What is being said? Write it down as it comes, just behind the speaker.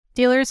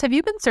Dealers, have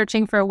you been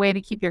searching for a way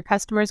to keep your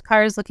customers'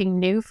 cars looking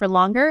new for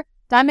longer?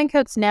 Diamond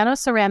Coat's nano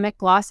ceramic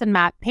gloss and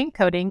matte paint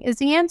coating is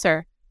the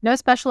answer. No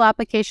special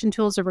application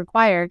tools are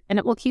required, and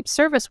it will keep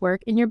service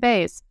work in your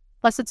bays.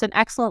 Plus, it's an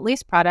excellent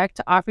lease product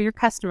to offer your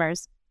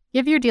customers.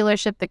 Give your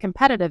dealership the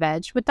competitive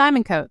edge with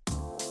Diamond Coat.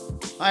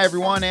 Hi,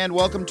 everyone, and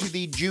welcome to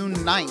the June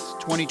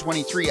 9th,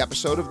 2023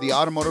 episode of the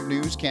Automotive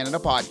News Canada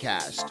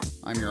podcast.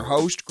 I'm your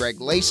host, Greg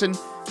Layson,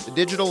 the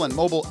digital and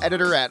mobile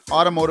editor at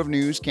Automotive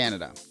News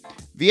Canada.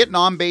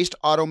 Vietnam-based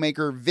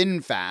automaker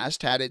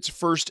VinFast had its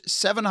first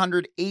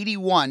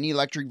 781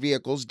 electric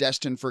vehicles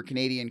destined for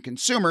Canadian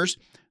consumers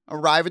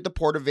arrive at the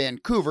Port of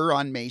Vancouver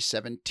on May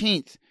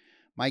 17th.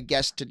 My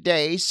guest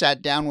today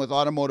sat down with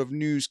Automotive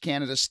News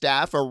Canada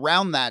staff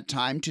around that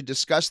time to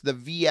discuss the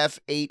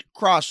VF8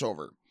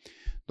 crossover,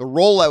 the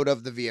rollout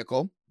of the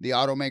vehicle, the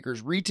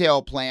automaker's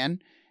retail plan,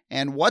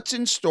 and what's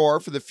in store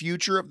for the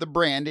future of the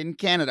brand in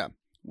Canada.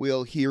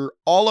 We'll hear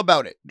all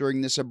about it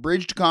during this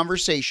abridged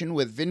conversation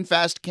with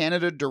VinFast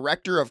Canada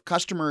Director of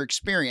Customer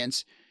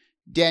Experience,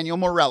 Daniel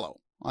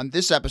Morello, on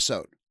this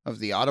episode of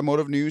the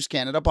Automotive News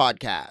Canada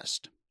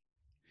podcast.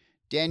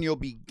 Daniel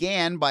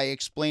began by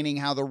explaining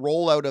how the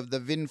rollout of the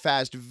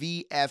VinFast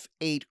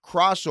VF8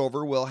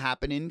 crossover will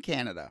happen in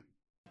Canada.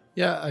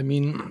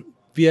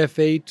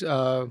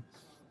 VF8,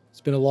 it's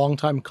been a long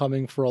time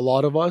coming for a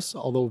lot of us,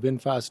 although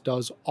VinFast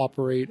does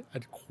operate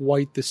at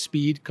quite the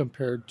speed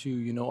compared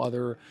to,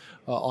 other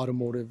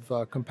automotive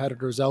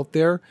competitors out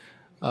there.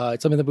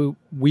 It's something that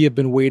we have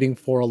been waiting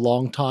for a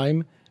long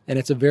time, and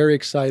it's a very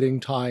exciting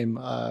time.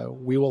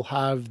 We will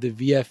have the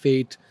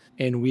VF8,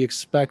 and we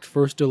expect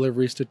first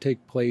deliveries to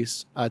take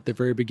place at the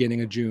very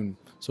beginning of June.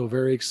 So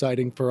very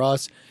exciting for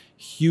us.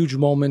 Huge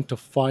moment to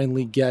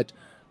finally get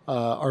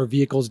our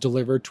vehicles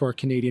delivered to our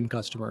Canadian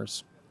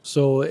customers.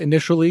 So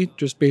initially,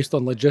 just based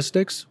on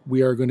logistics,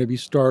 we are going to be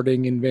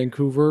starting in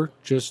Vancouver,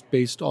 just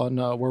based on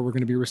where we're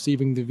going to be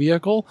receiving the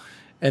vehicle.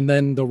 And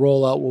then the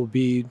rollout will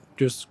be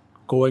just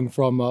going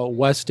from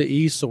west to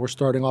east. So we're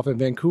starting off in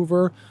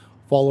Vancouver.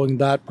 Following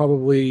that,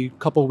 probably a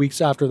couple of weeks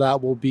after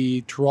that will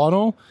be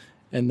Toronto.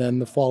 And then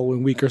the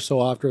following week or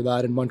so after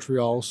that in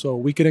Montreal. So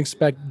we can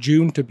expect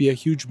June to be a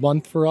huge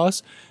month for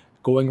us,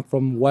 going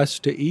from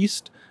west to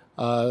east.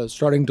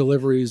 Starting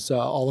deliveries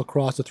all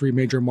across the three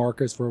major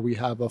markets where we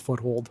have a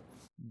foothold.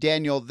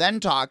 Daniel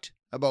then talked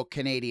about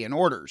Canadian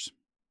orders.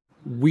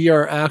 We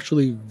are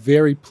actually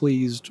very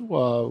pleased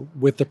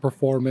with the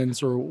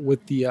performance or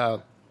with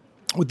the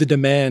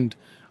demand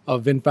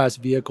of VinFast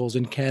vehicles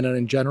in Canada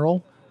in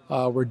general.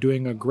 We're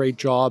doing a great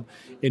job.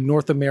 In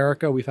North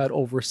America, we've had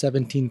over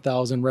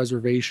 17,000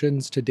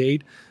 reservations to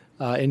date.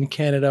 In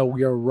Canada,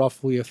 we are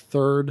roughly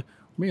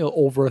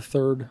over a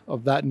third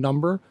of that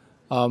number.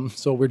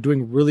 So we're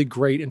doing really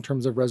great in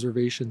terms of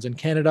reservations in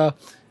Canada,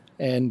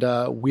 and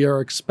we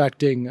are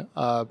expecting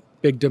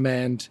big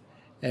demand,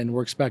 and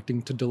we're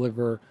expecting to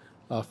deliver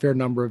a fair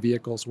number of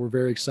vehicles. We're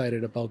very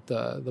excited about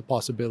the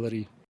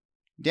possibility.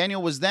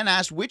 Daniel was then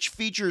asked which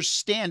features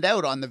stand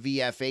out on the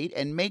VF8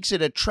 and makes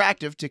it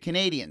attractive to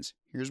Canadians.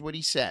 Here's what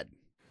he said.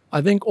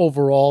 I think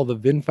overall the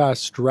VinFast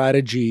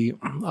strategy,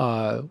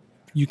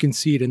 you can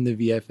see it in the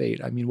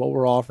VF8. What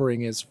we're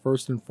offering is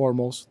first and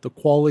foremost the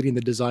quality and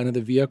the design of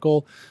the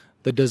vehicle.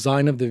 The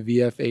design of the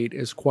VF8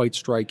 is quite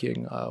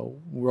striking.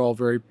 We're all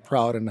very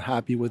proud and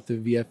happy with the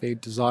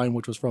VF8 design,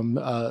 which was from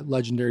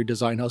legendary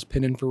design house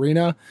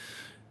Pininfarina.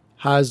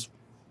 Has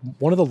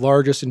one of the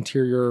largest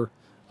interior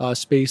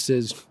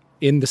spaces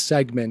in the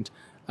segment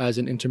as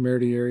an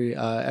intermediary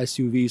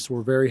SUV, so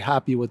we're very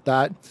happy with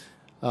that.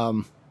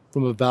 From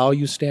a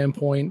value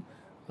standpoint,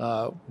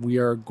 we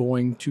are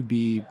going to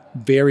be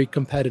very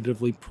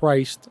competitively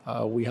priced.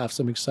 We have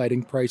some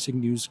exciting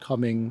pricing news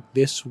coming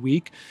this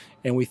week,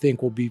 and we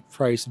think we'll be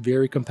priced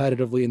very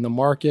competitively in the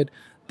market.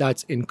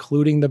 That's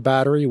including the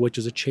battery, which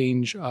is a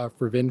change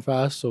for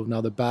VinFast. So now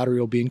the battery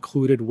will be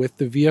included with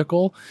the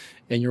vehicle,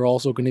 and you're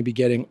also going to be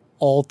getting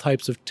all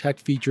types of tech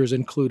features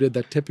included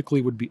that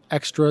typically would be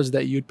extras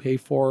that you'd pay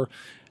for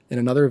in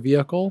another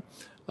vehicle.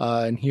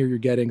 And here you're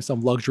getting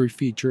some luxury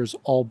features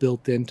all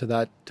built into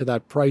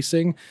that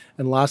pricing.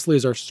 And lastly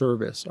is our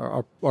service.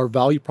 Our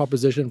value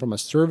proposition from a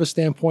service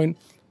standpoint,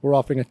 we're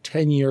offering a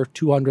 10-year,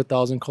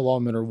 200,000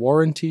 kilometer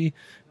warranty,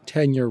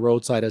 10-year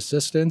roadside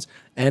assistance,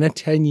 and a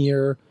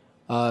 10-year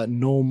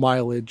no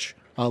mileage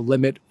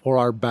limit for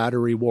our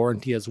battery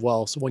warranty as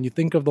well. So when you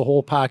think of the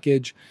whole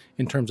package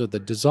in terms of the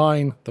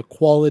design, the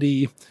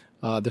quality,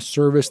 the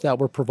service that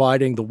we're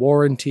providing, the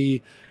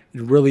warranty,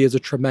 it really is a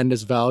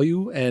tremendous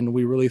value, and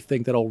we really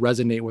think that'll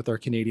resonate with our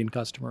Canadian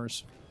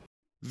customers.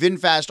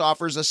 VinFast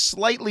offers a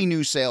slightly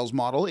new sales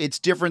model. It's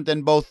different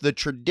than both the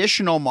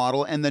traditional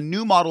model and the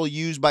new model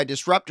used by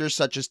disruptors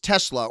such as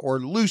Tesla or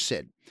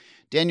Lucid.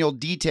 Daniel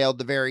detailed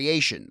the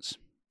variations.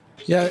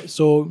 Yeah,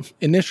 so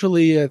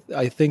initially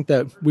I think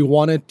that we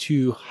wanted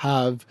to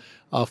have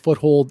a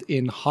foothold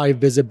in high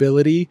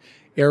visibility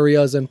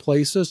areas and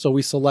places. So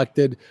we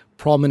selected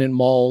prominent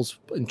malls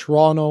in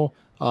Toronto,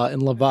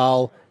 in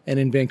Laval, and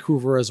in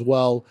Vancouver as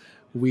well.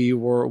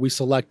 We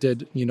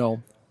selected,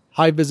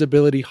 high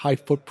visibility, high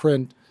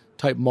footprint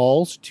type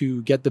malls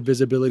to get the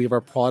visibility of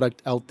our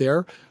product out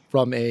there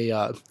from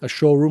a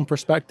showroom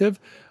perspective.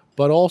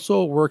 But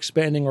also we're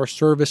expanding our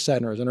service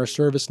centers and our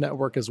service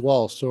network as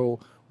well. So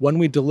when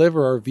we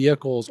deliver our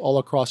vehicles all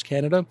across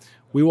Canada,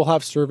 we will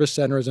have service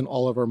centers in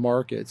all of our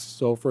markets.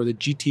 So for the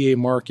GTA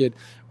market,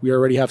 we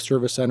already have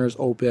service centers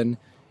open.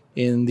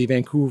 In the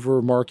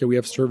Vancouver market, we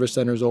have service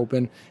centers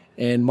open.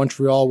 And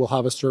Montreal will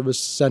have a service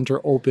center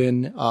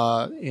open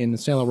in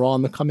Saint Laurent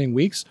in the coming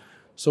weeks.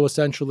 So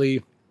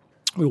essentially,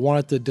 we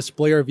wanted to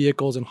display our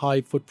vehicles in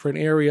high footprint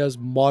areas,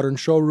 modern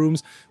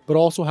showrooms, but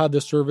also have the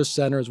service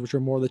centers, which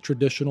are more the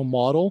traditional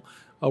model,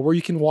 where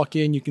you can walk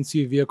in, you can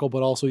see a vehicle,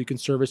 but also you can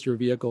service your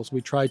vehicles. We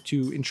try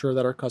to ensure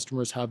that our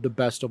customers have the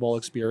best of all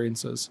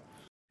experiences.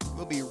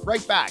 We'll be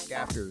right back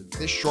after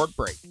this short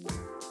break.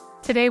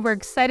 Today, we're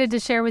excited to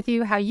share with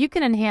you how you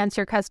can enhance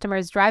your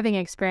customers' driving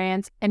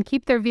experience and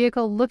keep their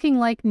vehicle looking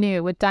like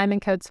new with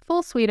Diamond Coat's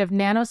full suite of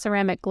nano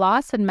ceramic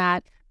gloss and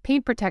matte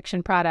paint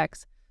protection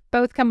products.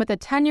 Both come with a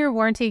 10-year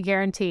warranty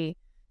guarantee.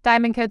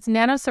 Diamond Coat's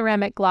nano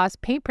ceramic gloss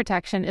paint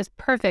protection is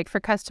perfect for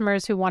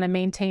customers who want to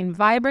maintain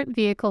vibrant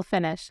vehicle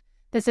finish.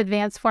 This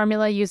advanced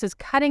formula uses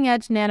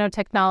cutting-edge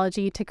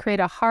nanotechnology to create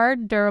a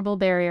hard, durable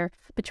barrier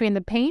between the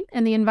paint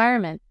and the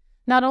environment.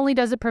 Not only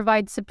does it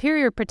provide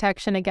superior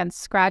protection against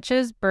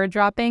scratches, bird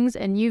droppings,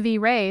 and UV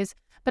rays,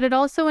 but it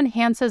also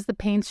enhances the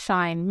paint's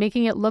shine,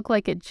 making it look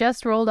like it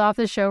just rolled off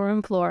the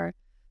showroom floor.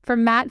 For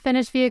matte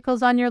finish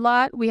vehicles on your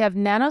lot, we have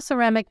Nano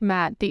Ceramic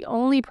Matte, the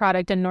only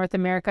product in North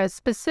America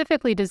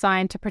specifically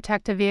designed to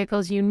protect a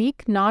vehicle's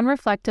unique,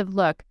 non-reflective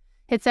look.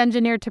 It's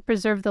engineered to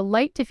preserve the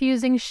light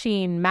diffusing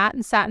sheen matte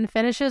and satin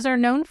finishes are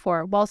known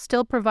for, while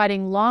still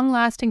providing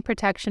long-lasting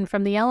protection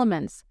from the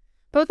elements.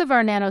 Both of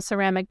our nano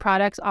ceramic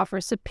products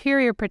offer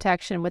superior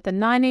protection with a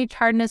 9H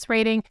hardness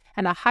rating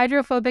and a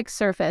hydrophobic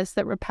surface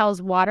that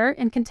repels water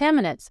and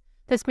contaminants.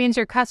 This means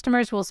your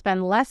customers will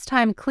spend less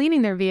time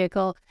cleaning their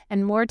vehicle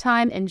and more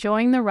time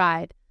enjoying the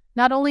ride.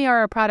 Not only are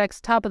our products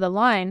top of the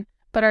line,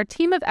 but our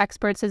team of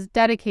experts is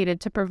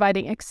dedicated to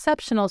providing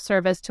exceptional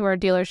service to our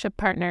dealership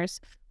partners.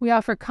 We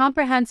offer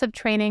comprehensive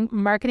training,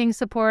 marketing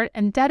support,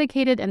 and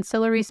dedicated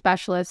ancillary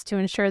specialists to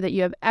ensure that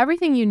you have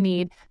everything you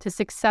need to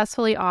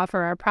successfully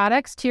offer our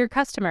products to your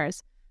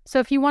customers. So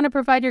if you want to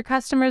provide your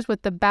customers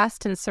with the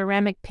best in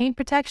ceramic paint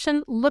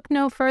protection, look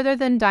no further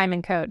than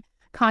Diamond Coat.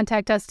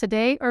 Contact us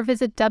today or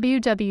visit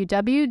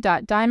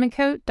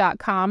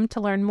www.diamondcoat.com to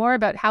learn more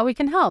about how we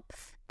can help.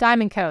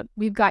 Diamond Coat,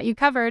 we've got you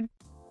covered.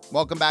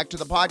 Welcome back to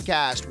the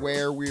podcast,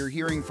 where we're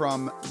hearing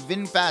from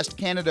VinFast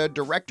Canada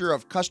Director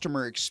of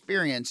Customer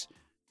Experience,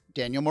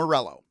 Daniel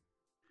Morello.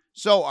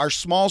 So, are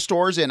small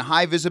stores in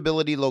high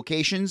visibility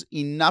locations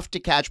enough to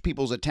catch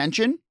people's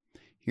attention?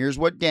 Here's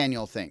what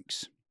Daniel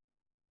thinks.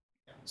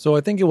 So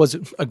I think it was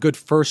a good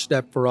first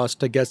step for us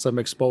to get some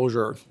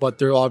exposure, but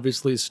there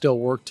obviously is still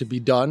work to be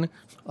done.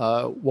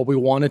 What we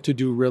wanted to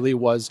do really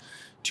was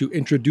to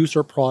introduce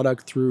our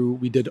product through,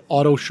 we did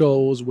auto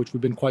shows, which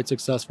we've been quite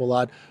successful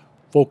at,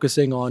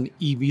 focusing on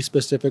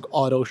EV-specific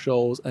auto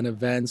shows and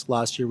events.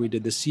 Last year we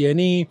did the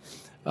CNE.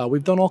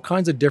 We've done all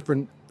kinds of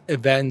different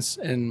events,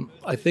 and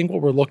I think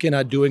what we're looking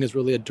at doing is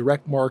really a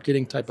direct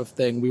marketing type of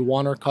thing. We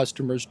want our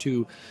customers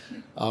to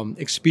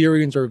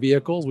experience our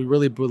vehicles. We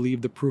really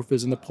believe the proof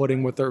is in the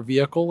pudding with our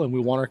vehicle, and we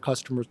want our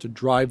customers to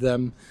drive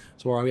them.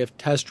 So we have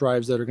test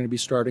drives that are going to be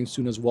starting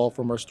soon as well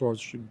from our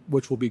stores,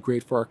 which will be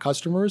great for our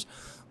customers.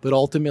 But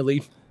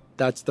ultimately,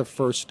 that's the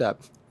first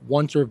step.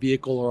 Once our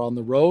vehicle are on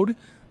the road,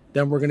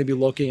 then we're going to be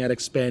looking at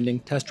expanding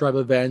test drive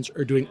events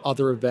or doing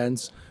other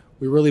events.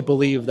 We really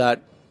believe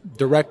that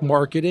direct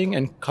marketing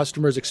and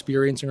customers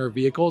experiencing our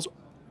vehicles,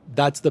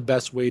 that's the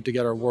best way to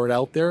get our word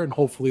out there, and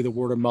hopefully the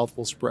word of mouth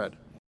will spread.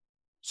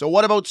 So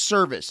what about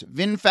service?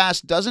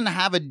 VinFast doesn't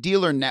have a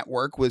dealer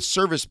network with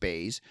service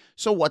bays,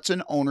 so what's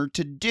an owner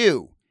to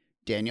do?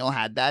 Daniel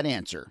had that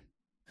answer.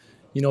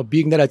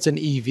 Being that it's an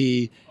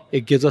EV,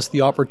 it gives us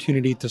the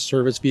opportunity to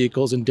service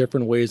vehicles in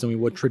different ways than we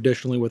would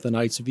traditionally with an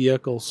ICE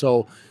vehicle.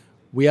 So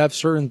we have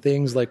certain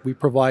things like we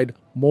provide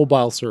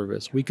mobile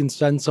service. We can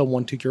send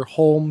someone to your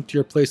home, to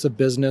your place of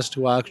business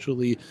to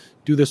actually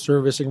do the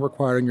servicing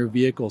required in your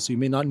vehicle. So you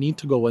may not need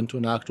to go into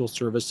an actual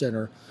service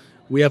center.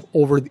 We have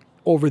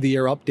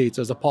over-the-air updates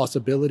as a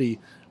possibility,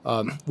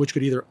 which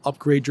could either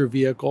upgrade your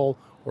vehicle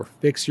or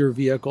fix your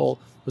vehicle.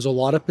 There's a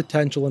lot of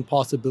potential and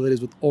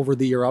possibilities with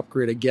over-the-air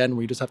upgrade, again,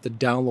 where you just have to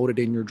download it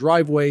in your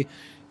driveway.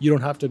 You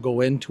don't have to go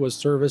into a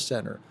service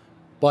center.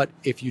 But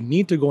if you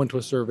need to go into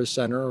a service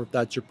center, or if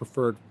that's your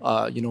preferred,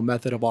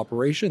 method of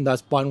operation,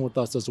 that's fine with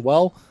us as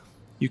well.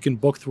 You can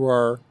book through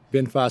our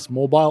VinFast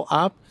mobile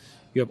app.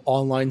 You have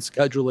online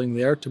scheduling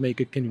there to make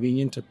it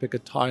convenient to pick a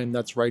time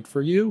that's right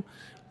for you,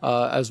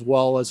 as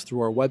well as through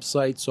our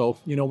website. So,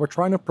 we're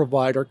trying to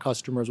provide our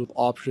customers with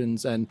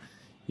options. And,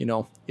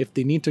 if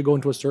they need to go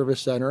into a service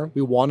center,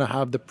 we want to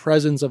have the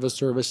presence of a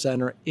service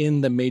center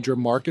in the major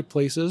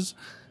marketplaces.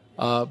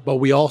 But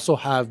we also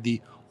have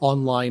the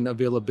online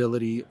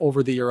availability,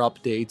 over-the-air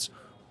updates,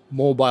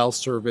 mobile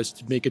service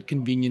to make it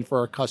convenient for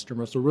our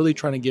customers. So really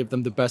trying to give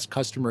them the best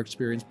customer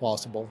experience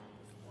possible.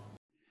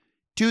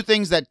 Two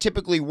things that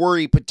typically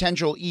worry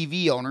potential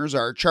EV owners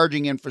are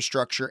charging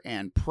infrastructure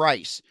and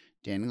price.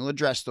 Daniel will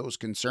address those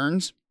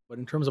concerns. But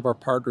in terms of our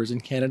partners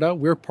in Canada,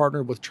 we're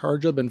partnered with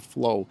ChargeHub and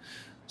Flow.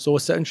 So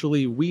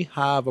essentially, we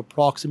have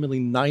approximately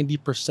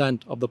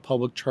 90% of the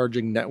public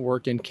charging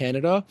network in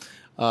Canada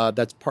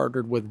that's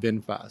partnered with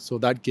VinFast. So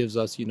that gives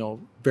us,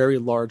 very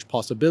large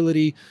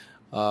possibility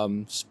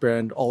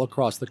spread all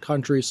across the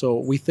country. So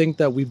we think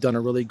that we've done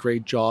a really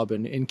great job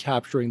in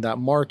capturing that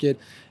market.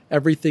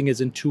 Everything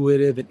is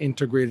intuitive and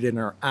integrated in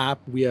our app.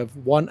 We have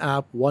one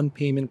app, one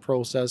payment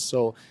process.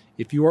 So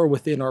if you are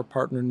within our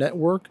partner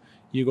network,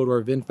 you go to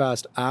our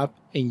VinFast app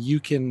and you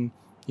can,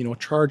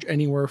 charge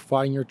anywhere,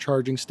 find your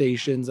charging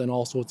stations. And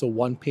also it's a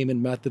one payment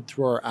method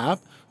through our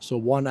app. So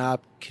one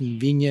app,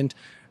 convenient,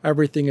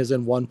 everything is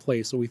in one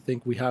place. So we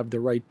think we have the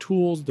right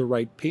tools, the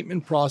right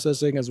payment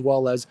processing, as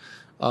well as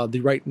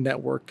the right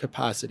network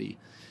capacity.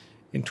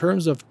 In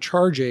terms of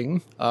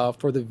charging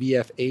for the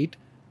VF8,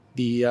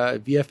 the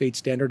VF8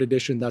 Standard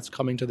Edition that's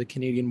coming to the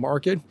Canadian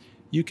market,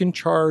 you can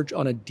charge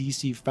on a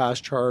DC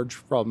fast charge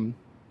from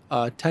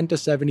 10 to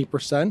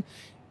 70%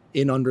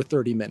 in under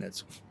 30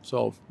 minutes.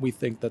 So we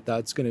think that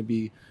that's going to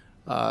be,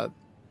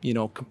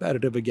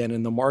 competitive again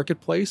in the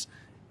marketplace.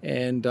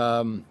 And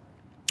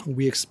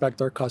we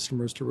expect our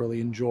customers to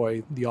really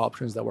enjoy the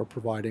options that we're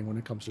providing when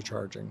it comes to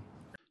charging.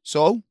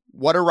 So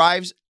what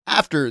arrives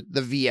after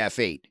the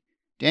VF8?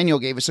 Daniel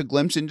gave us a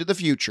glimpse into the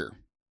future.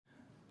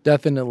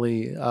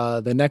 Definitely.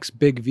 The next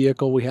big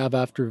vehicle we have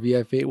after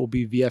VF8 will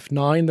be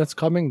VF9 that's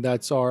coming.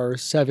 That's our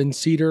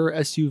 7-seater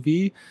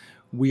SUV.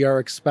 We are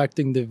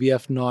expecting the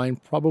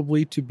VF9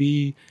 probably to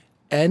be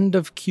end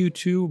of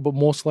Q2, but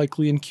most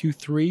likely in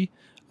Q3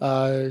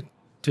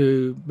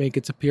 to make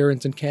its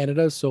appearance in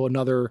Canada. So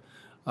another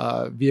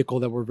vehicle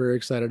that we're very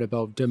excited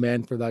about.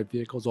 Demand for that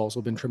vehicle has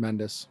also been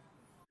tremendous.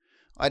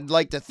 I'd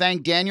like to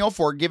thank Daniel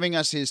for giving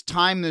us his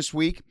time this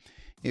week.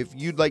 If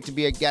you'd like to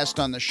be a guest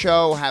on the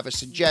show, have a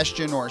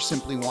suggestion, or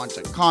simply want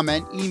to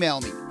comment,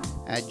 email me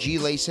at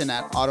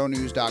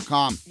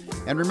glayson@autonews.com.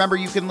 And remember,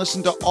 you can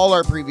listen to all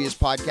our previous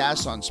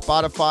podcasts on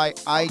Spotify,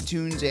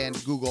 iTunes, and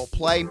Google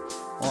Play,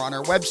 or on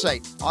our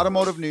website,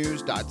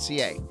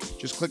 automotivenews.ca.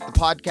 Just click the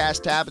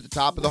podcast tab at the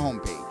top of the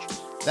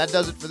homepage. That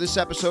does it for this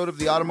episode of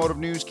the Automotive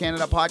News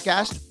Canada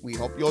podcast. We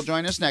hope you'll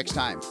join us next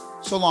time.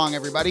 So long,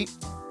 everybody.